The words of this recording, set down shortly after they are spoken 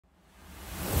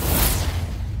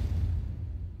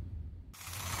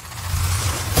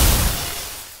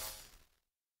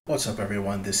What's up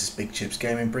everyone, this is Big Chips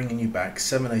Gaming bringing you back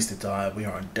 7 Days to Die. We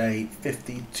are on day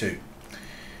 52.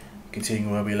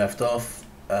 Continuing where we left off,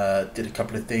 did a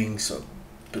couple of things, so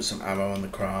put some ammo on the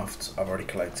craft. I've already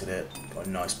collected it, got a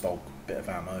nice bulk bit of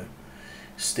ammo.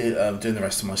 Still doing the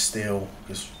rest of my steel,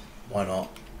 because why not.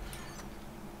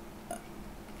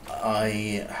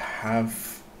 I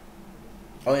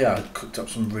cooked up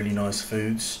some really nice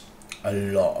foods. A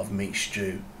lot of meat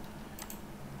stew.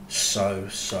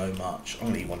 So much. I'm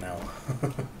gonna eat one now.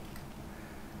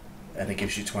 And it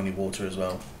gives you 20 water as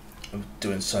well. I'm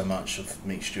doing so much of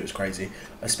meat stew, it's crazy.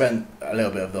 I spent a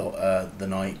little bit of the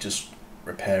night just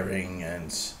repairing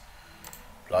and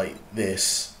like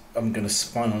this. I'm gonna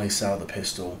finally sell the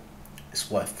pistol.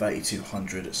 It's worth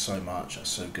 3,200. It's so much. It's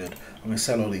so good. I'm gonna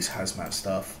sell all these hazmat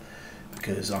stuff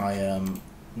because I am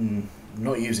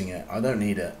not using it. I don't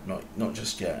need it. Not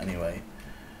just yet. Anyway.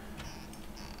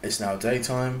 It's now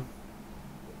daytime.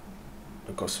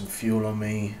 I've got some fuel on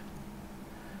me.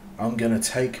 I'm gonna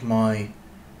take my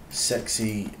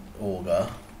sexy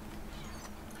auger.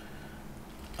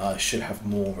 I should have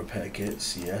more repair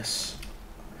kits, yes.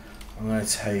 I'm gonna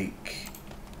take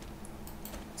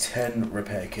 10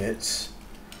 repair kits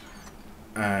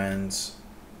and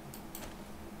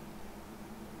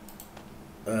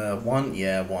one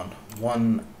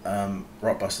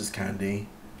Rockbusters candy.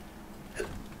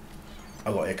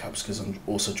 I got hiccups because I'm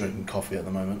also drinking coffee at the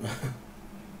moment.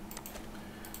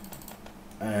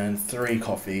 And 3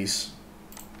 coffees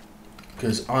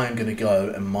because I'm gonna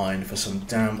go and mine for some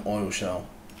damn oil shell.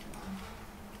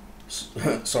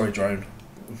 Sorry, drone.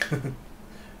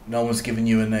 No one's given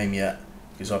you a name yet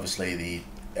because obviously the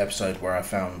episode where I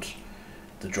found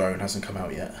the drone hasn't come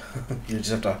out yet. You just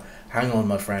have to hang on,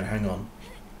 my friend, hang on.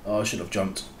 Oh, I should have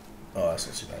jumped. Oh, that's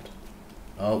not too bad.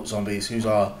 Oh, zombies. Who's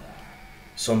our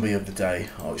zombie of the day?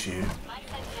 Oh, it's you. My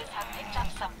senses have picked up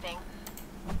something.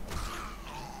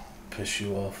 Push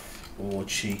you off. Oh,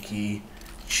 cheeky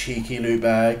loot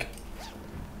bag.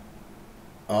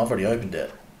 Oh, I've already opened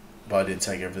it, but I didn't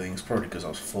take everything. It's probably because I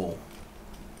was full.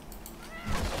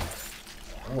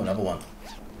 Oh, another one.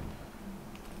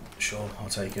 Sure, I'll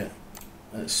take it.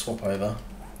 Let's swap over.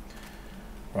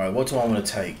 Right, what do I want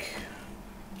to take?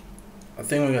 I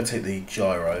think we're going to take the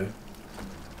gyro.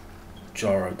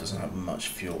 Gyro doesn't have much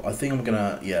fuel. I think I'm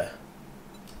gonna,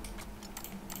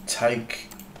 take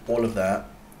all of that,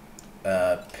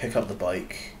 pick up the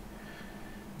bike,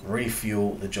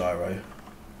 refuel the gyro,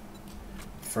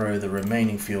 throw the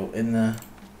remaining fuel in there,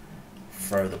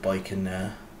 throw the bike in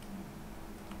there,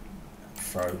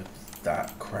 throw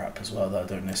that crap as well that I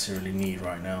don't necessarily need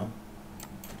right now.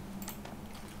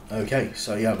 Okay,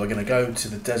 so yeah, we're gonna go to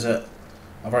the desert.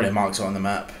 I've already marked it on the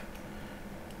map.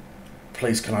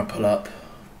 Please, can I pull up?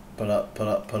 Pull up, pull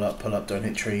up, pull up, pull up. Don't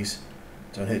hit trees.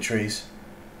 Don't hit trees.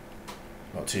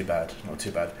 Not too bad, not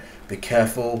too bad. Be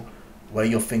careful where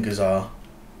your fingers are,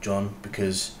 John,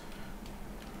 because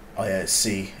oh yeah, it's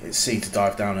C. It's C to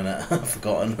dive down in it. I've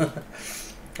forgotten. I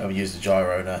haven't used the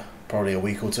gyro in probably a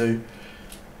week or two.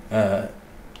 Yeah,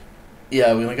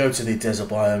 we're gonna go to the desert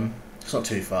biome. It's not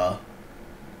too far.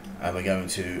 And we're going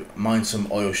to mine some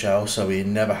oil shell so we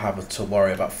never have to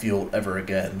worry about fuel ever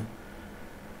again.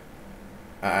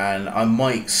 And I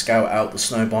might scout out the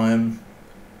snow biome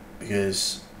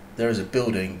because there is a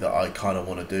building that I kind of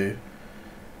want to do,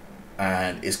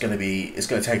 and it's going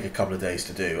to take a couple of days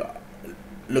to do.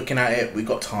 Looking at it, we've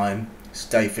got time. It's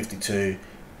day 52,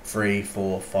 3,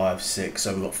 4, 5, 6.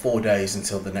 So we've got 4 days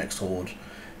until the next horde.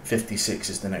 56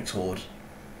 is the next horde.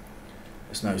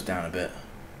 Let's nose down a bit.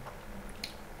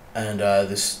 And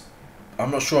I'm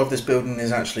not sure if this building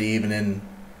is actually even in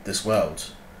this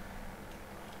world.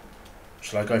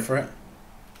 Shall I go for it?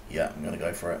 Yeah, I'm gonna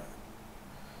go for it.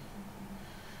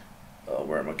 Oh,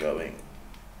 where am I going?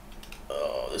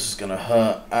 Oh, this is gonna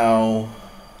hurt. Ow.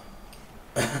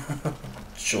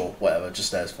 Sure, whatever,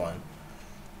 just there's fine.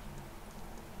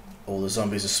 All the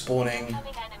zombies are spawning.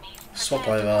 Swap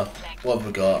over. What have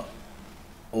we got?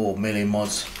 Oh, melee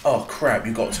mods. Oh crap,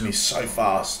 you got to me so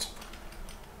fast.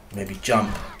 Maybe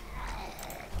jump.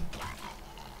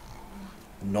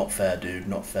 Not fair, dude,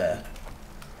 not fair.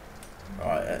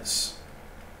 Right, let's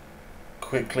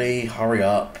quickly hurry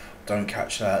up. Don't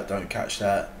catch that, don't catch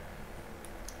that.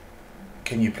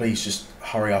 Can you please just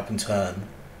hurry up and turn?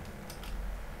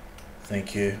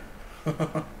 Thank you.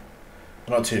 We're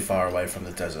not too far away from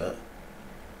the desert.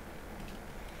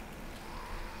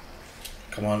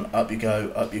 Come on, up you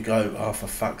go, up you go. Oh, for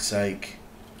fuck's sake.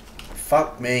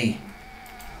 Fuck me.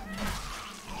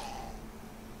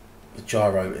 The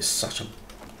gyro is such a...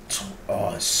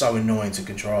 oh, it's so annoying to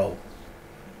control.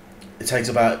 It takes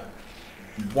about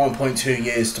 1.2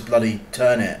 years to bloody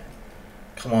turn it.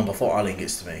 Come on, before Eileen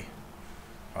gets to me.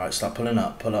 Alright, start pulling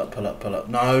up. Pull up, pull up, pull up.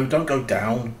 No, don't go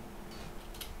down.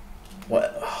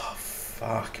 What? Oh,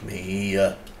 fuck me.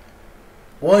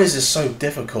 Why is this so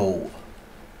difficult?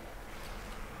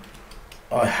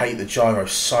 I hate the gyro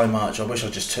so much. I wish I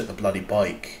just took the bloody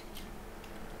bike.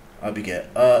 Up you get.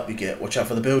 Up you get. Watch out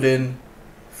for the building.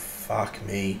 Fuck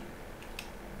me.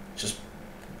 Just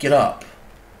get up.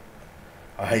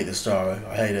 I hate this gyro.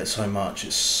 I hate it so much.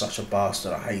 It's such a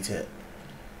bastard. I hate it.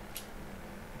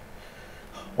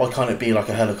 Why can't it be like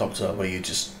a helicopter where you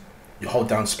hold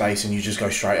down space and you just go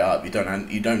straight up? You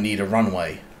don't need a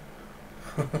runway.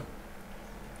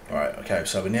 Right. Okay.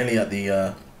 So we're nearly at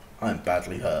the. I'm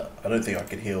badly hurt. I don't think I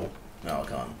can heal. No, I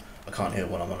can't. I can't heal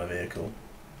when I'm on a vehicle.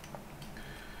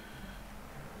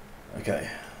 Okay.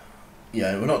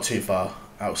 Yeah, we're not too far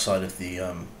outside of the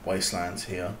wastelands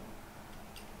here.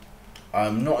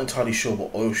 I'm not entirely sure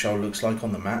what oil shell looks like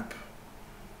on the map.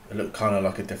 It looked kind of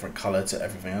like a different colour to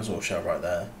everything else. Oil shell right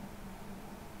there.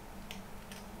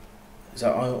 Is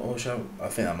that oil shell? I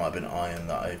think that might have been iron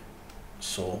that I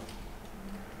saw.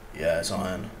 Yeah, it's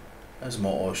iron. There's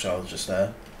more oil shell just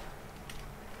there.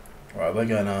 Right, we're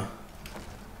gonna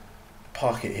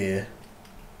park it here,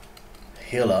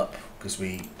 heal up, because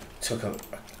we took a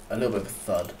little bit of a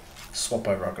thud, swap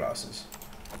over our glasses.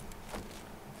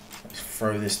 Let's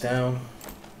throw this down.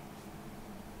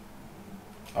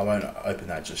 I won't open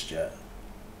that just yet.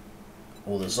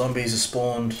 All the zombies are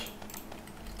spawned.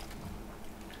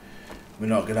 We're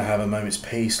not gonna have a moment's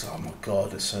peace. Oh my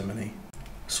god, there's so many. I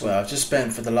swear, I've just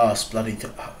spent for the last bloody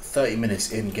 30 minutes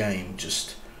in game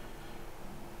just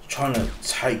trying to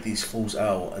take these fools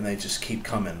out, and they just keep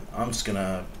coming. I'm just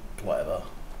gonna whatever.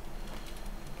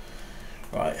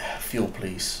 Right, fuel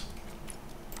please.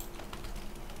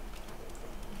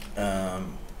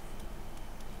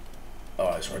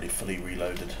 Oh, it's already fully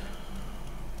reloaded.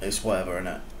 It's whatever,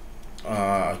 innit?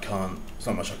 I can't. There's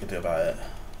not much I can do about it.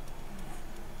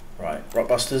 Right,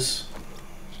 Rockbusters.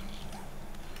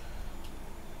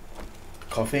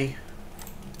 Coffee.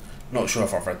 Not sure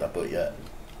if I've read that book yet.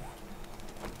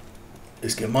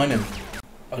 Let's get mining.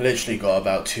 I literally got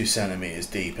about 2 centimeters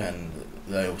deep and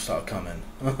they all start coming.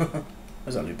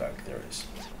 Where's that loot bag? There it is.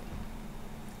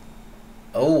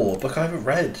 Oh, a book I haven't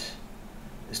read.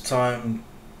 It's time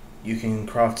you can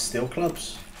craft steel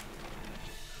clubs.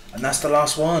 And that's the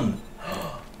last one.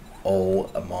 Oh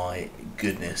my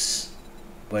goodness.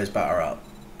 Where's Batter Up?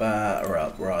 Batter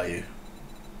Up, where are you?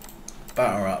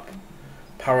 Batter Up.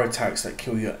 Power attacks that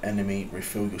kill your enemy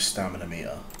refill your stamina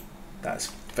meter.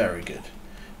 That's very good.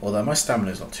 Although my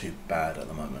stamina is not too bad at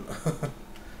the moment.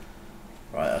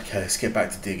 Right, okay, let's get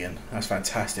back to digging. That's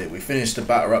fantastic. We finished the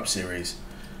Batter Up series.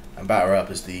 And Batter Up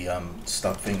is the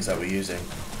things that we're using.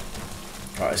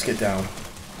 Right, let's get down.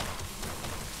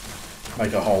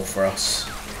 Make a hole for us.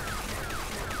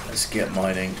 Let's get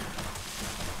mining.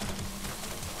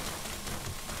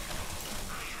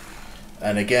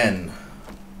 And again,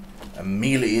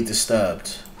 immediately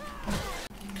disturbed.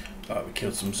 Right, we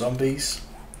killed some zombies.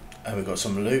 And we got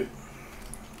some loot.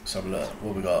 Let's have a look.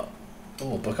 What we got?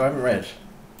 Oh, a book I haven't read.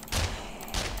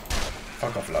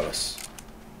 Fuck off, Lois.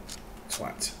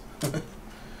 Twat.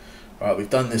 Right, we've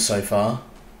done this so far.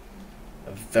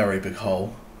 A very big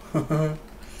hole. We've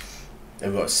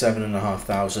got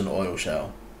 7,500 oil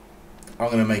shell. I'm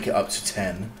gonna make it up to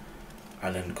 10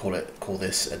 and then call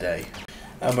this a day.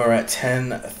 And we're at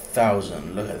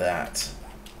 10,000. Look at that.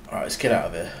 Alright, let's get out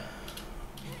of here.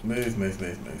 Move, move,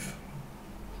 move, move.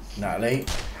 Natalie.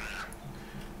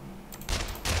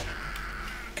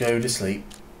 Go to sleep.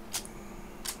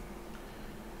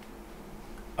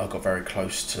 I got very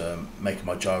close to making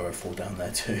my gyro fall down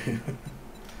there too.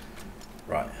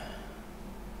 Right.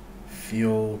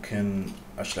 Fuel can...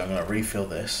 Actually, I'm going to refill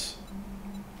this.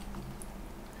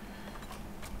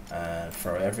 And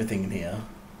throw everything in here.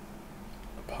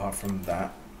 Apart from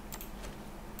that.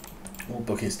 What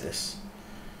book is this?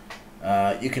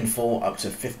 You can fall up to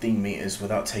 15 meters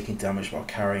without taking damage while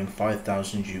carrying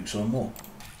 5,000 jukes or more.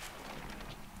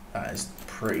 That is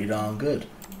pretty darn good.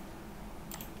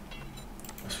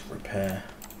 Let's repair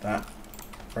that.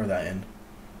 Throw that in.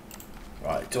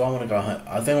 Right, do I want to go home?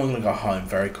 I think I'm going to go home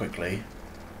very quickly.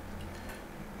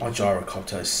 My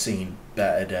gyrocopter has seen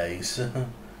better days.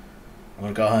 I'm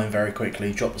going to go home very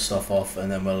quickly, drop the stuff off,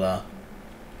 and then we'll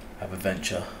have a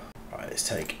venture. Right, let's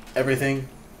take everything.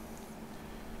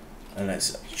 And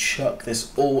let's chuck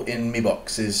this all in me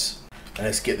boxes. And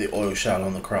let's get the oil shell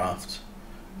on the craft.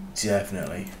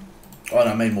 Definitely. Oh, and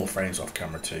I made more frames off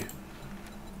camera too.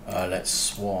 Let's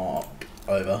swap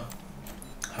over.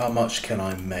 How much can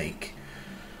I make?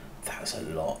 That's a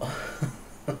lot.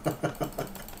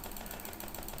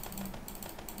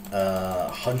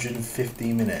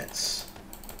 150 minutes.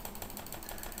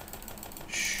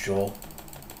 Sure.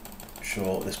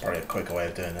 There's probably a quicker way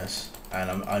of doing this.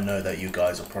 And I know that you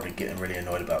guys are probably getting really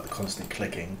annoyed about the constant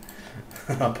clicking.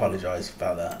 I apologise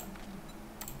about that.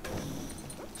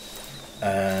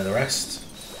 And the rest.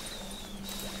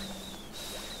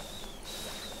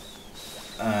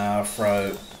 I'll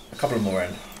throw a couple more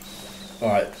in.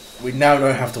 Alright, we now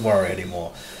don't have to worry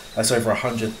anymore. That's over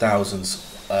 100,000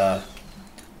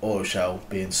 oil shell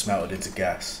being smelted into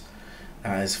gas.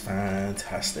 That is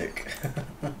fantastic.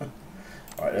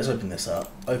 Alright, let's open this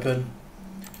up. Open.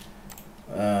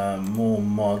 More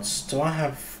mods. Do I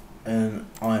have an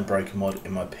iron breaker mod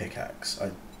in my pickaxe?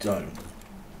 I don't.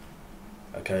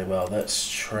 Okay, well, let's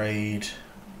trade.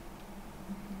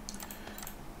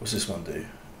 What's this one do?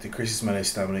 Decreases melee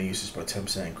stamina uses by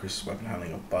 10%, increases weapon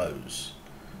handling of bows.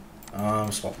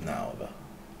 I'm swapping that over.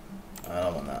 I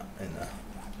don't want that in there.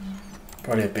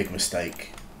 Probably a big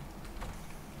mistake,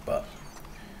 but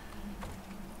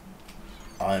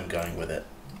I'm going with it.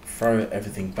 Throw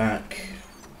everything back,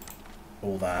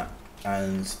 all that,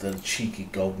 and the cheeky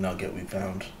gold nugget we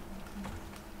found.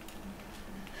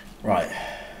 Right,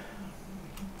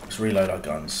 let's reload our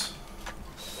guns.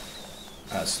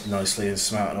 That's nicely and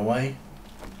smelting away.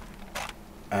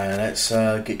 And let's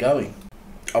get going.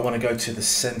 I want to go to the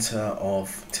center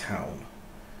of town,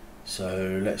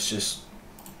 so let's just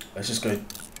go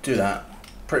do that.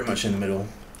 Pretty much in the middle.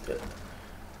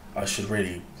 I should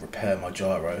really repair my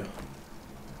gyro.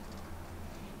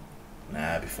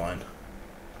 Nah, it'll be fine.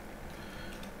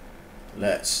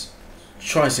 Let's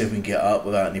try and see if we can get up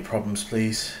without any problems,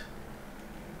 please.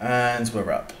 And we're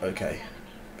up. Okay,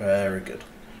 very good.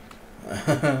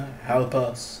 Help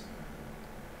us.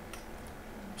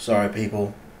 Sorry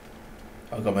people,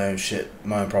 I've got my own shit,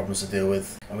 my own problems to deal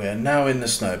with. And we are now in the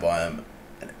snow biome,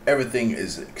 and everything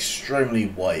is extremely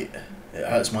white. It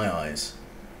hurts my eyes.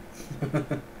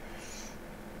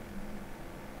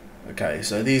 Okay,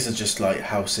 so these are just like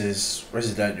houses,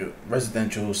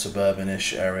 residential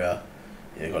suburban-ish area.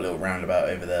 Yeah, got a little roundabout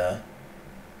over there.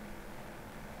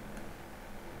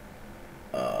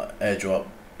 Airdrop.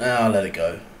 I'll let it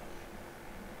go.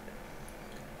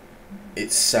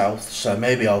 It's south, so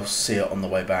maybe I'll see it on the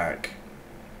way back.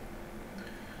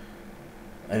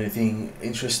 Anything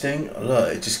interesting?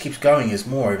 Look, it just keeps going. There's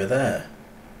more over there.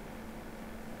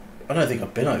 I don't think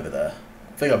I've been over there.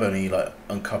 I think I've only like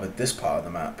uncovered this part of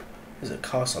the map. There's a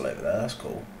castle over there. That's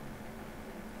cool.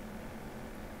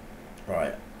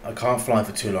 Right, I can't fly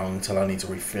for too long until I need to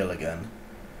refill again.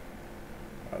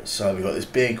 Right, so we've got this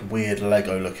big, weird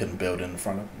Lego-looking building in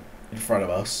front of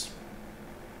us.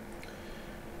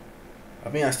 I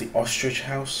think that's the ostrich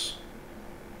house,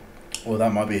 or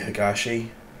that might be Higashi.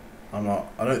 I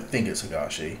don't think it's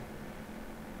Higashi,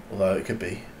 although it could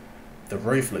be. The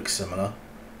roof looks similar.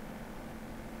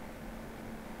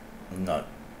 No,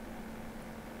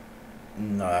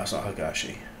 that's not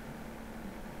Higashi.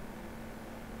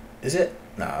 Is it?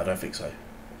 No, I don't think so.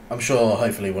 I'm sure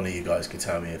hopefully one of you guys can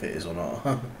tell me if it is or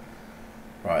not.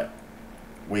 Right,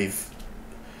 we've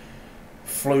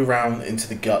flew round into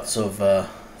the guts of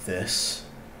this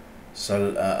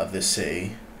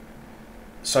city.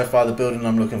 So far the building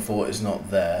I'm looking for is not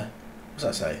there. What's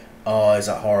that say? Oh, is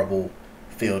that horrible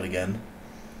field again.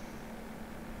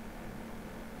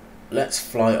 Let's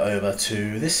fly over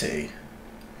to this city.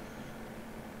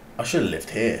 I should have lived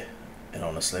here, and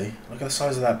honestly, look at the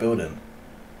size of that building.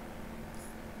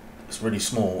 It's really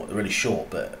small, really short,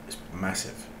 but it's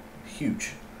massive,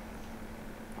 huge.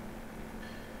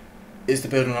 Is the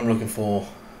building I'm looking for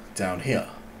down here?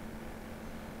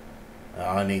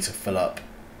 I need to fill up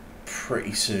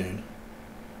pretty soon.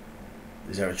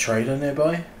 Is there a trader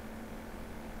nearby?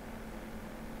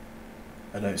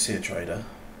 I don't see a trader.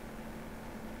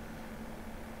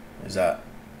 Is that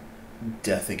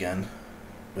death again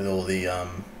with all the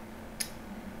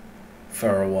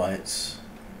ferro whites?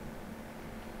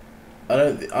 I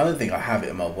don't think I have it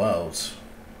in my worlds.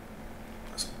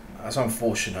 That's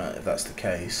unfortunate if that's the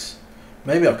case.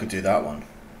 Maybe I could do that one.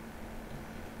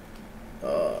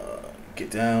 Get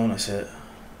down, that's it.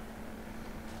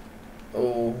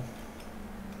 Oh.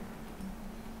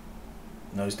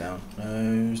 Nose down,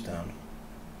 nose down.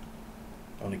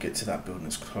 I want to get to that building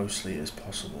as closely as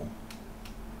possible.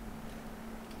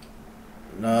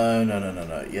 No.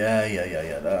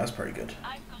 Yeah. That's pretty good.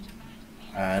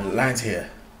 And land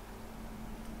here.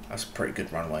 That's a pretty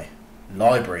good runway.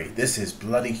 Library. This is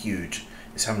bloody huge.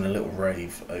 It's having a little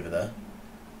rave over there.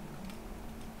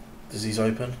 Does these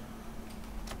open?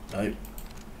 Nope.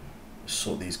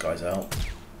 Sort these guys out.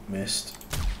 Missed.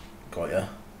 Got ya.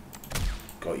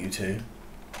 Got you too.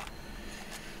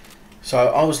 So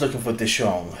I was looking for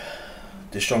Dishong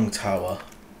Tower.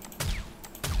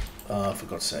 For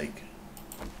God's sake.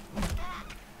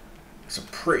 It's a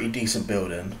pretty decent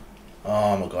building.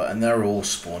 Oh my god, and they're all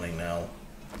spawning now.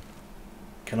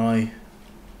 Can I...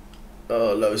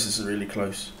 Oh, Lois is really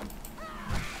close.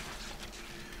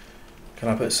 Can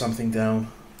I put something down?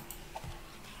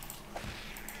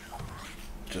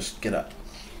 Just get up.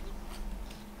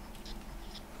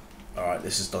 Alright,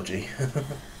 this is dodgy.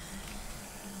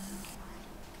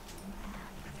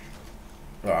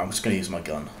 Right, I'm just going to use my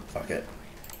gun. Fuck it.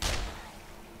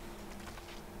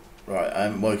 Right, I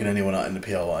haven't woken anyone up in the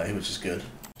PLI, which is good.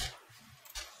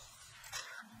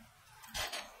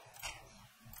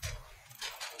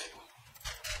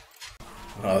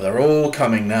 Oh, they're all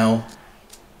coming now.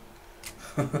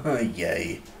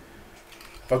 Yay.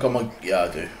 If I got my... Yeah, I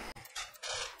do.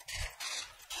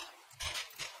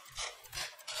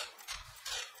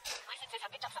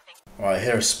 Right, I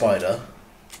hear a spider.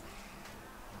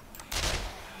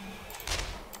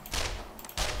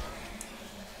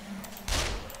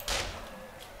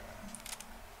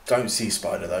 Don't see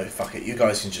spider though. Fuck it. You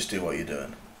guys can just do what you're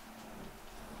doing.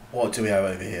 What do we have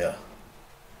over here?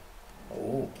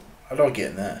 Oh, how do I get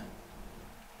in there?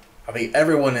 I think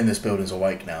everyone in this building's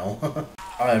awake now.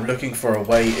 I am looking for a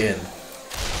way in.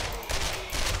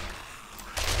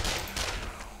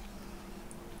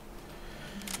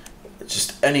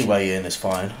 Just any way in is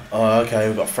fine. Oh, okay,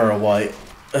 we've got Farrah White.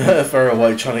 Farrah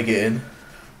White trying to get in.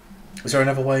 Is there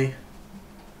another way?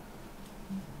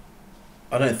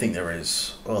 I don't think there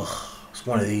is. Ugh, it's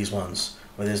one of these ones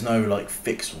where there's no like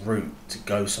fixed route to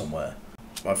go somewhere.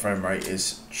 My frame rate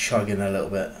is chugging a little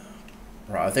bit.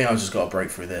 Right, I think I've just got to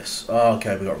break through this. Oh,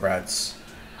 okay, we got rads.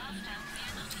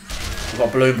 We've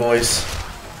got balloon boys.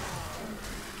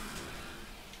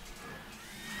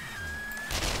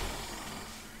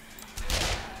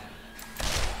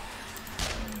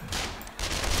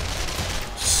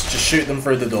 Just shoot them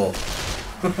through the door.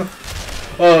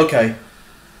 Oh, okay.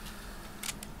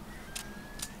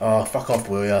 Oh, fuck off,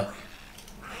 will ya?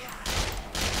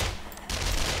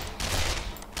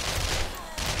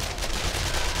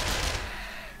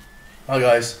 Hi,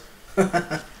 guys.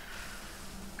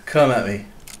 Come at me.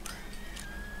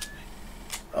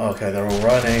 Okay, they're all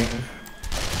running.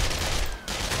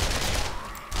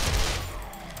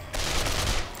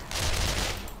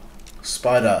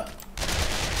 Spider.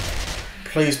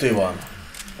 Please do one.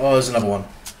 Oh, there's another one.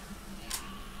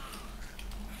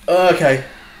 Okay.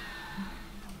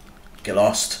 Get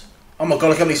lost. Oh my god,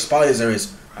 look how many spiders there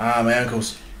is. Ah, my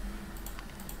ankles.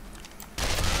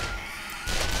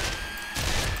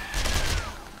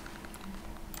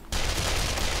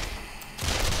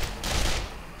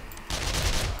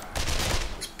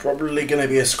 It's probably going to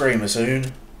be a screamer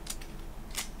soon.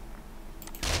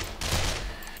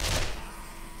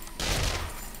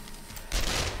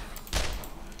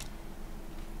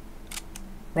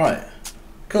 Right.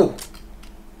 Cool.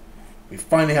 We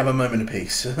finally have a moment of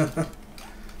peace.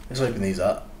 Let's open these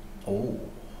up. Oh,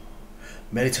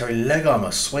 military leg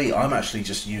armor. Sweet. I'm actually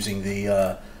just using the.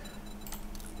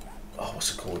 Oh,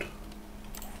 what's it called?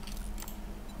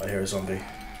 I hear a zombie.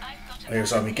 I hear a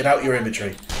zombie. Get out your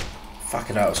inventory.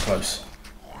 Fucking out. It was close.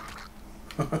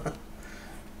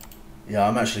 Yeah,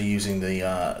 I'm actually using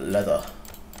the leather,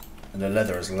 and the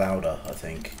leather is louder, I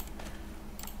think.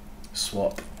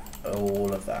 Swap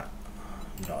all of that.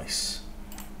 Nice.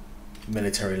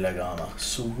 Military leg armor.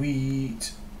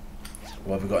 Sweet.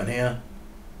 What have we got in here?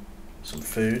 Some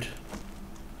food.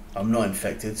 I'm not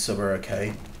infected, so we're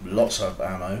okay. Lots of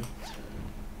ammo.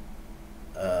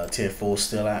 Tier 4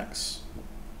 steel axe.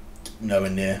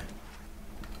 Nowhere near.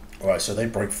 Alright, so they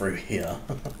broke through here.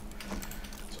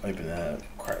 Let's open that,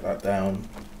 crack that down.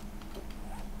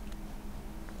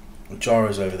 The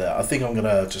gyro's over there. I think I'm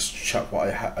gonna just chuck what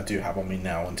I do have on me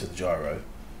now into the gyro.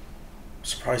 I'm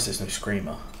surprised there's no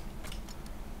screamer.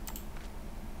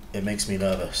 It makes me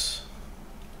nervous.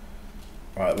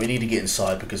 Right, we need to get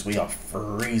inside because we are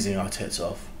freezing our tits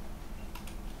off.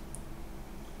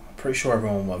 I'm pretty sure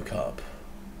everyone woke up.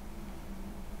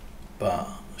 But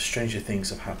stranger things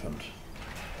have happened.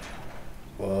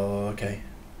 Whoa, okay.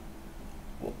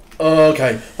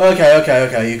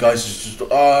 Okay, you guys just...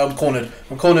 Oh, I'm cornered.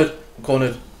 I'm cornered. I'm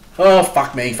cornered. Oh,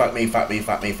 fuck me, fuck me, fuck me,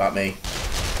 fuck me, fuck me.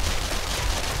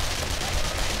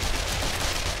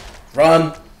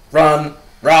 Run, run,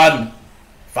 run.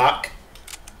 Fuck.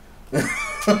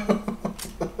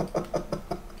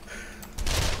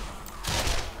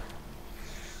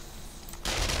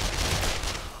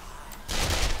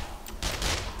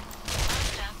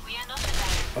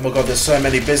 Oh my god, there's so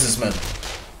many businessmen.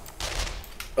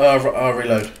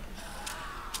 Reload.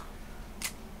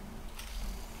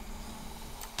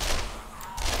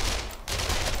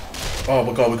 Oh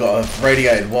my god, we got a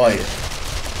radiated white.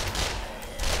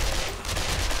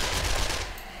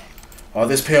 Oh,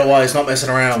 this POI is not messing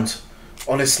around.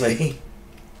 Honestly.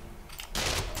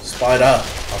 Spider,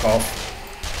 fuck off.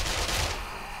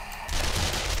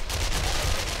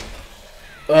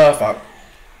 Oh, fuck.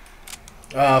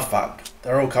 Oh, fuck.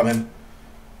 They're all coming.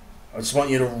 I just want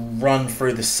you to run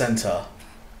through the centre.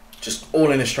 Just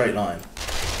all in a straight line.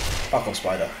 Fuck off,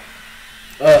 spider.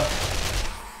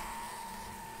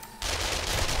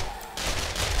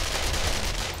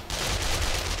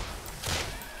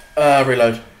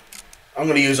 Reload. I'm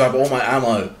going to use up all my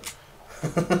ammo.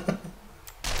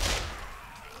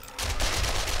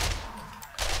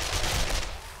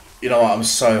 You know what? I'm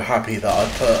so happy that I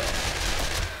put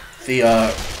the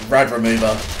rad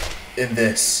remover in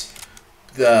this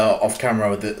off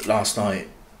camera with it last night.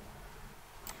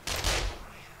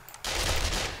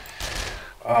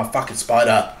 Oh, fucking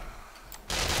spider.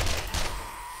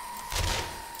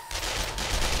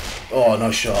 Oh, no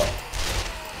shot.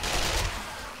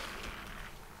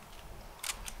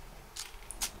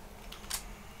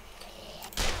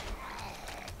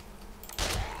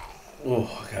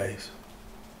 Oh, okay.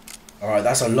 Alright,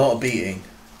 that's a lot of beating.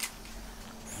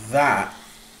 That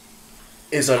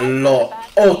is a lot.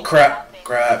 Oh, crap.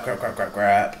 Crap.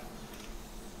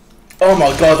 Oh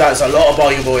my god, that's a lot of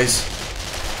volume, boys.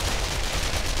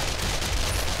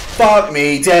 Fuck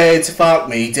me dead. Fuck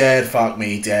me dead. Fuck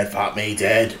me dead. Fuck me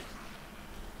dead.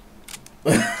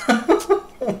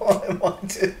 What am I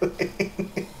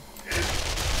doing?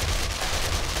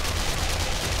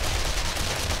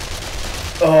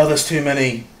 Oh, there's too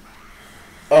many.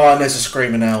 Oh, and there's a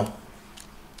screamer now.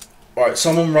 Alright,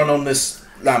 someone run on this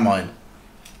landmine.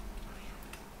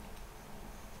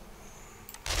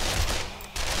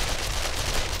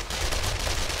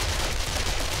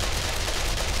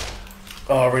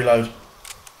 Oh, reload.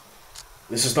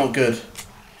 This is not good.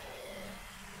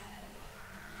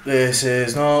 This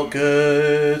is not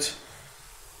good.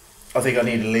 I think I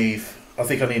need to leave. I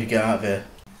think I need to get out of here.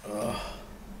 Ugh.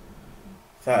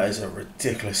 That is a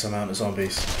ridiculous amount of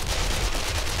zombies.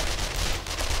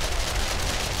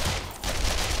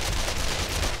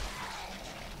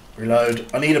 Reload.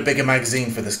 I need a bigger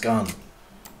magazine for this gun.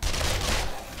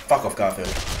 Fuck off, Garfield.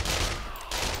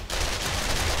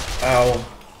 Ow.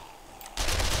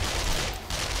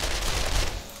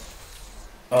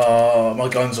 Oh, my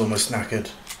gun's almost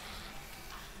knackered.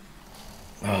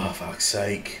 Oh, fuck's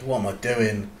sake. What am I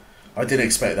doing? I didn't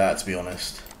expect that, to be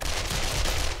honest.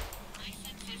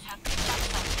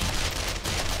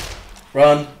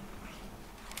 Run.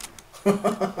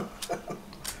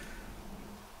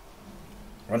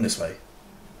 Run this way.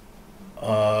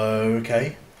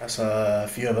 Okay. That's a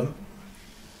few of them.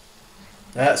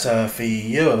 That's a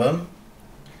few of them.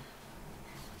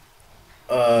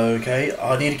 Okay.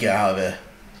 I need to get out of here.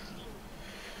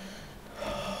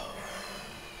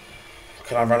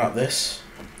 Can I run up this?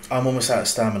 I'm almost out of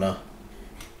stamina.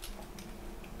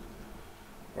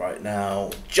 Right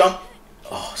now. Jump!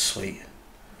 Oh, sweet.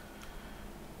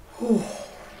 Whew.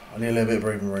 I need a little bit of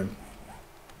breathing room.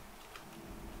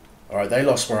 Alright, they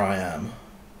lost where I am.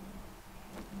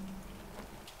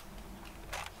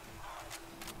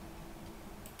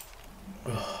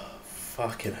 Oh,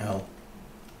 fucking hell.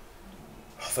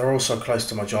 Oh, they're all so close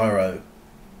to my gyro.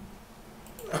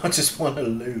 I just want to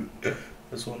loot.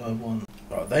 That's all I want.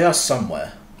 Right, they are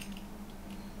somewhere.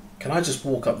 Can I just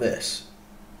walk up this?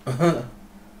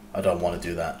 I don't want to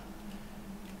do that.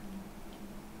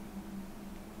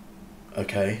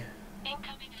 Okay.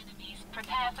 Incoming enemies.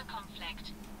 Prepare for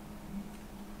conflict.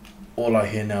 All I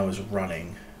hear now is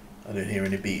running. I don't hear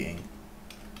any beating.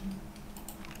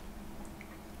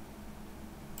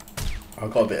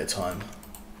 I've got a bit of time.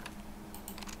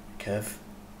 Kev,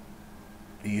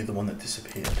 are you the one that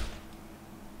disappeared?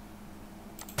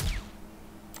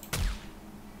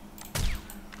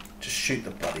 Just shoot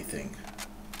the bloody thing.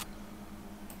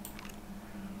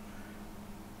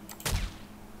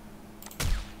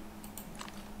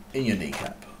 In your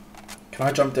kneecap. Can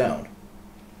I jump down?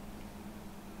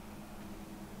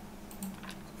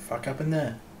 Fuck up in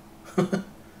there.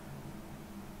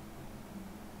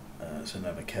 There's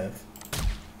another Kev.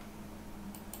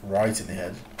 Right in the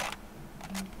head.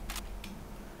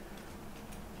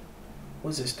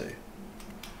 What does this do?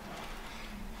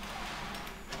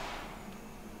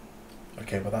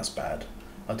 Okay, well that's bad.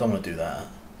 I don't want to do that.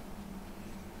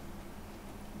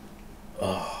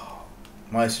 Oh,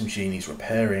 my SMG needs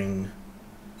repairing.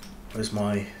 Where's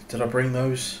my... Did I bring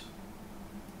those?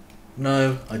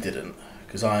 No, I didn't.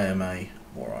 Because I am a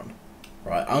moron.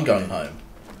 Right, I'm going home.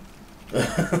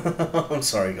 I'm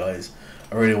sorry guys.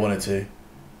 I really wanted to.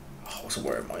 I wasn't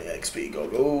wearing my XP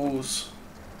goggles.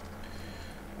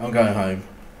 I'm going home.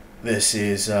 This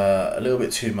is a little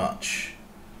bit too much.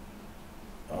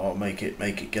 Oh, make it,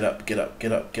 get up, get up,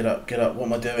 get up, get up, get up. What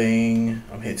am I doing?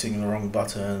 I'm hitting the wrong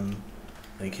button.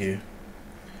 Thank you.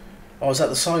 Oh, is that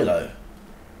the silo?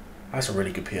 That's a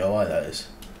really good POI, that is.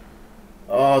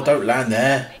 Oh, don't land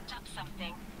there.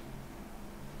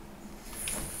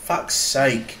 Fuck's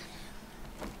sake.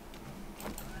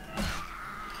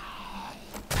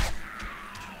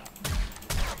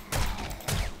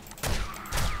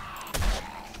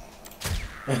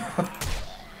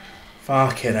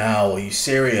 Fucking hell, are you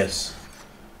serious?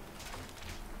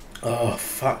 Oh,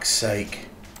 fuck's sake.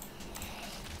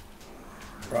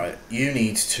 Right, you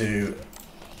need to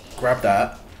grab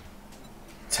that,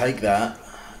 take that,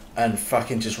 and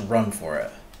fucking just run for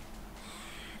it.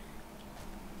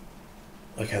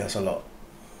 Okay, that's a lot.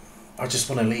 I just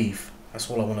want to leave. That's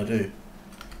all I want to do.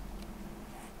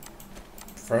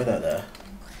 Throw that there.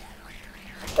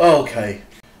 Okay.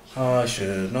 I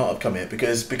should not have come here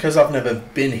because I've never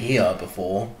been here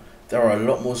before. There are a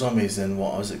lot more zombies than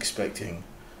what I was expecting.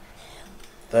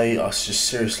 They are just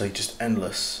seriously just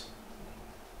endless.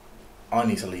 I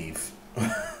need to leave.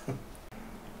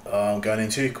 I'm going in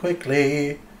too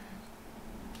quickly.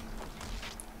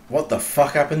 What the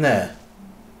fuck happened there?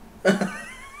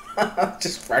 I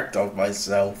just fragged off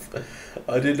myself.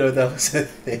 I didn't know that was a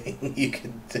thing you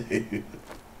could do.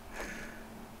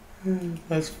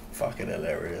 That's fucking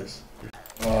hilarious.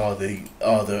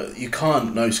 You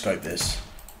can't no scope this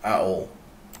at all.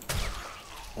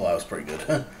 Well, that was pretty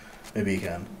good. Maybe you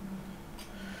can.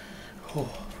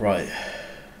 Right.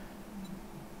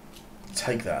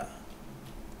 Take that.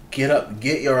 Get up,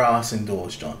 get your ass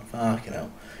indoors, John. Fucking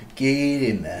hell. Get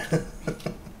in there.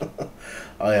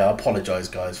 I apologise,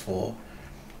 guys, for...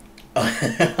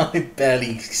 I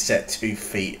barely set 2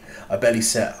 feet. I barely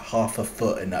set half a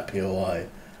foot in that POI.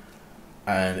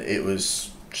 And it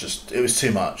was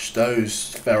too much.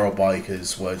 Those feral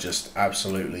bikers were just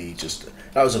absolutely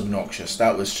that was obnoxious.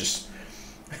 That was just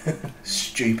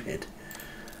stupid.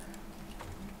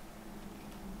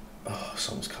 Oh,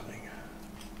 someone's coming.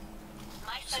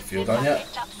 Is the fuel done yet?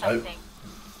 Oh,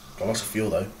 got lots of fuel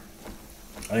though.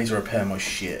 I need to repair my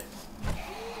shit.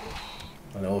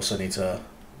 And I also need to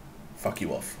fuck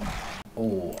you off.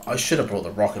 Oh, I should have brought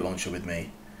the rocket launcher with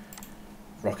me.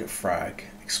 Rocket frag.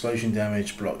 Explosion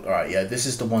damage, block. Alright, yeah, this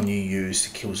is the one you use to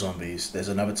kill zombies. There's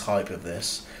another type of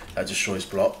this that destroys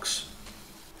blocks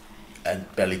and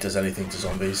barely does anything to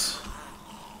zombies.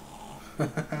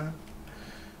 Can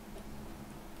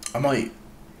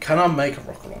I make a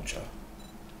rocket launcher?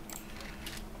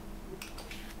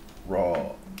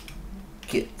 Rocket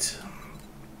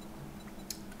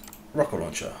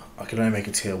launcher. I can only make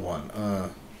a tier 1.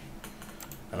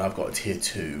 And I've got a tier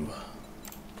 2.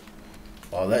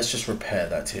 Well, let's just repair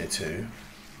that tier 2.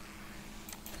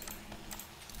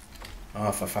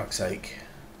 Oh, for fuck's sake.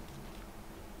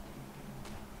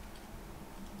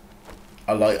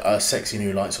 Sexy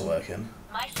new lights are working.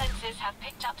 My sensors have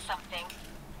picked up something.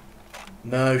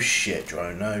 No shit,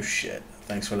 drone, no shit.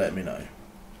 Thanks for letting me know.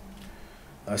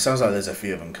 It sounds like there's a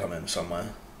few of them coming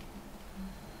somewhere.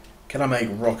 Can I make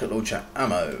rocket launcher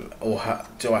ammo? Or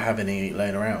do I have any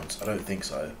laying around? I don't think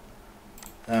so.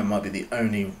 That might be the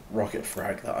only rocket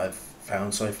frag that I've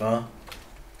found so far.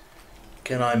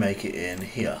 Can I make it in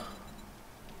here?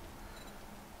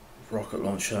 Rocket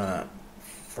launcher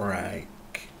frag.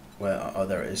 Where? Oh,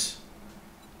 there it is.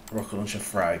 Rocket launcher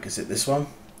frag. Is it this one?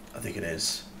 I think it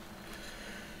is.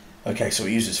 Okay, so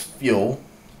it uses fuel.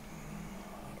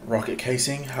 Rocket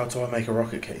casing. How do I make a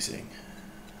rocket casing?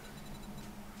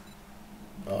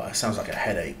 Oh, it sounds like a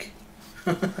headache.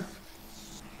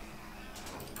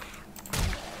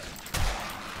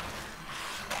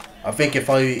 I think if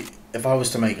I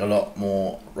was to make a lot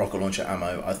more rocket launcher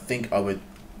ammo, I think I would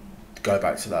go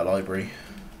back to that library,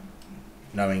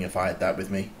 knowing if I had that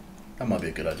with me. That might be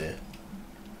a good idea.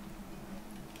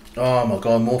 Oh my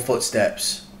god, more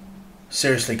footsteps.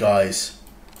 Seriously, guys.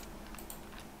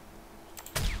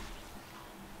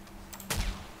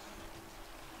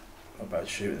 Not bad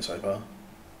shooting so far.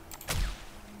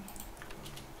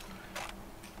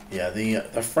 Yeah,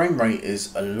 the frame rate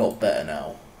is a lot better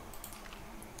now.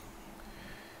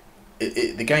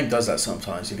 The game does that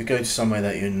sometimes. If you go to somewhere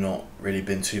that you've not really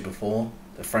been to before,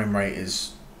 the frame rate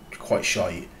is quite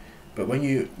shite. But when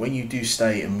you do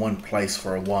stay in one place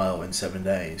for a while in 7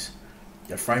 days,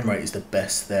 the frame rate is the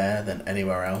best there than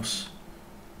anywhere else.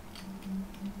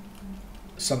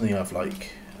 Something I've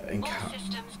like encountered. All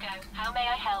systems go. How may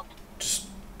I help? Just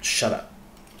shut up.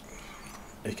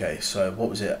 Okay, so what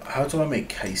was it? How do I make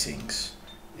casings?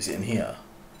 Is it in here?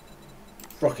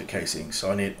 rocket casing.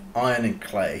 So I need iron and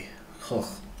clay. Ugh.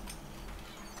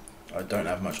 I don't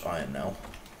have much iron now.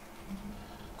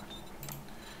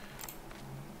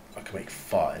 I can make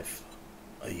 5.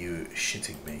 Are you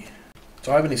shitting me?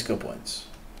 Do I have any skill points?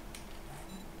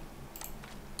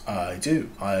 I do.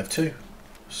 I have 2.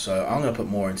 So I'm going to put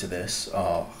more into this.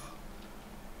 Oh,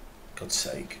 God's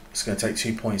sake. It's going to take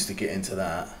 2 points to get into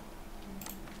that.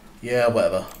 Yeah,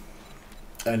 whatever.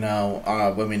 And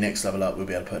now, when we next level up, we'll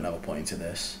be able to put another point into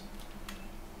this.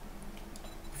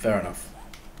 Fair enough.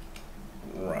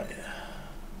 Right.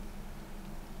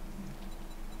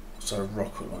 So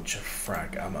rocket launcher,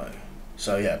 frag ammo.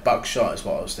 So yeah, buckshot is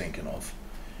what I was thinking of.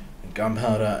 And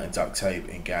gunpowder and duct tape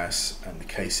and gas and the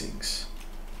casings.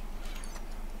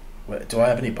 Wait, do I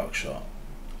have any buckshot?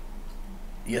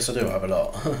 Yes, I do. I have a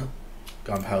lot.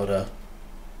 Gunpowder.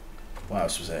 What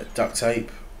else was it? Duct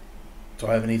tape. Do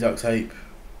I have any duct tape?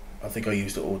 I think I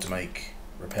used it all to make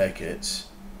repair kits.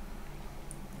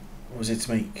 What was it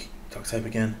to make duct tape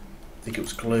again? I think it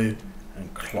was glue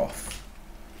and cloth.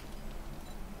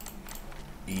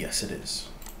 Yes, it is.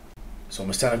 It's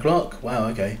almost 10 o'clock. Wow,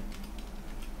 okay.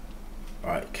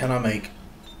 Alright, can I make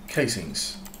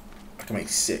casings? I can make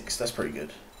 6. That's pretty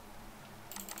good.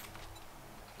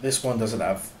 This one doesn't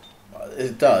have...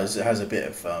 It does. It has a bit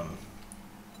of...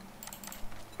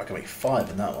 I can make 5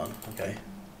 in that one. Okay.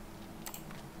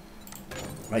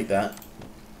 Make that.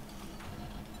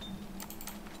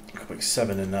 I can make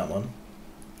 7 in that one.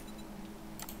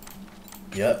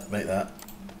 Yep, make that.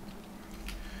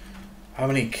 How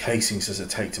many casings does it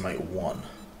take to make 1?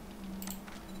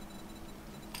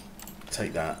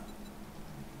 Take that.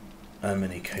 How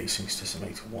many casings does it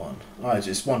make to 1? Oh, it's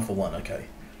just 1 for 1, okay.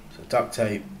 So duct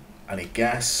tape, I need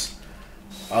gas.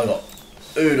 I got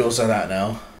oodles of that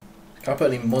now. Can I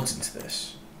put any mods into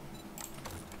this?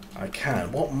 I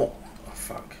can. What mod? Oh,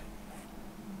 fuck.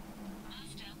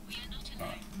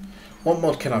 Right. What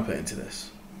mod can I put into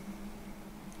this?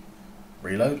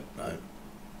 Reload? No.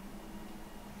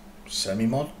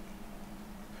 Semi-mod?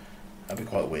 That'd be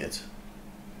quite weird.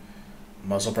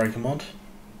 Muzzle breaker mod?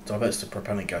 Diverts the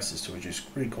propellant gases to reduce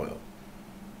recoil.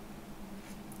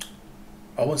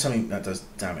 I want something that does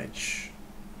damage.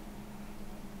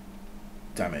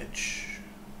 Damage.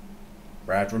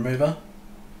 Rad remover?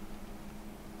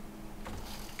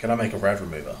 Can I make a rad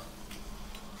remover?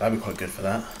 That'd be quite good for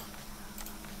that.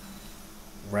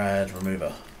 Rad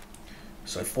remover.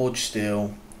 So forged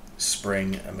steel,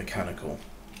 spring and mechanical.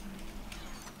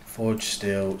 Forged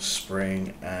steel,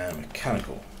 spring and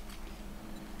mechanical.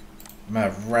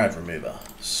 Rad remover.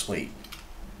 Sweet.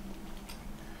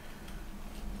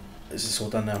 Is this all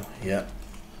done now? Yep.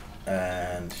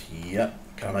 And yep.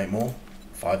 Can I make more?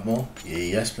 5 more?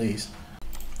 Yes, please.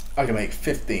 I can make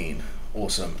 15.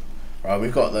 Awesome. Right,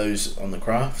 we've got those on the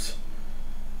craft.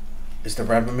 Is the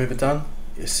rad remover done?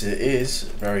 Yes, it is.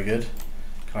 Very good.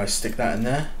 Can I stick that in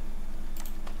there?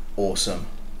 Awesome.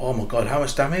 Oh my god, how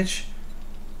much damage?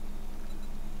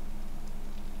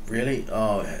 Really?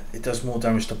 Oh, it does more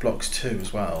damage to blocks too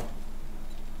as well.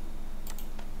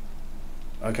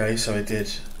 Okay, so it did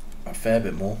a fair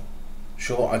bit more.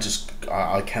 Sure,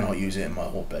 I cannot use it in my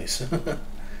horde base.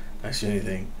 That's the only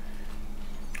thing.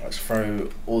 Let's throw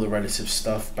all the relative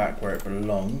stuff back where it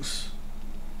belongs.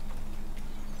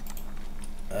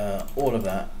 All of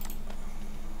that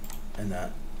and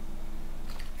that.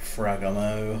 Frag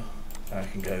ammo,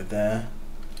 that can go there.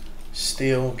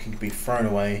 Steel can be thrown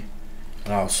away,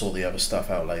 and I'll sort the other stuff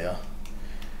out later.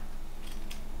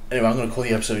 Anyway, I'm going to call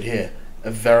the episode here.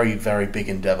 A very, very big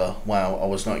endeavour. Wow, I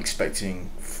was not expecting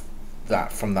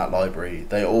that from that library.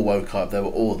 They all woke up, they were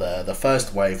all there. The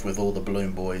first wave with all the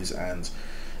balloon boys and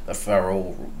the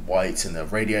feral whites and the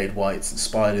radiated whites and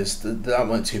spiders, that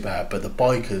weren't too bad, but the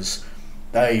bikers,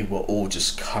 they were all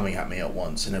just coming at me at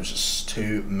once, and there was just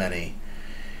too many.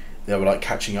 They were like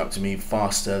catching up to me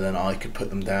faster than I could put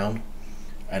them down,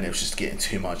 and it was just getting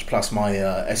too much. Plus my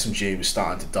SMG was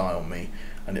starting to die on me,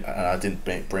 and I didn't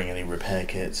bring any repair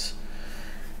kits.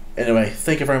 Anyway,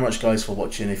 thank you very much guys for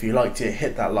watching. If you liked it,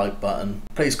 hit that like button.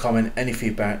 Please comment. Any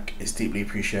feedback is deeply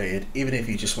appreciated. Even if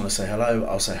you just want to say hello,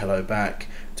 I'll say hello back.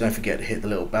 Don't forget to hit the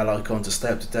little bell icon to stay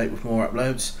up to date with more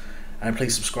uploads. And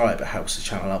please subscribe, it helps the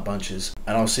channel out bunches.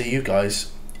 And I'll see you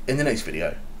guys in the next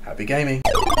video. Happy gaming!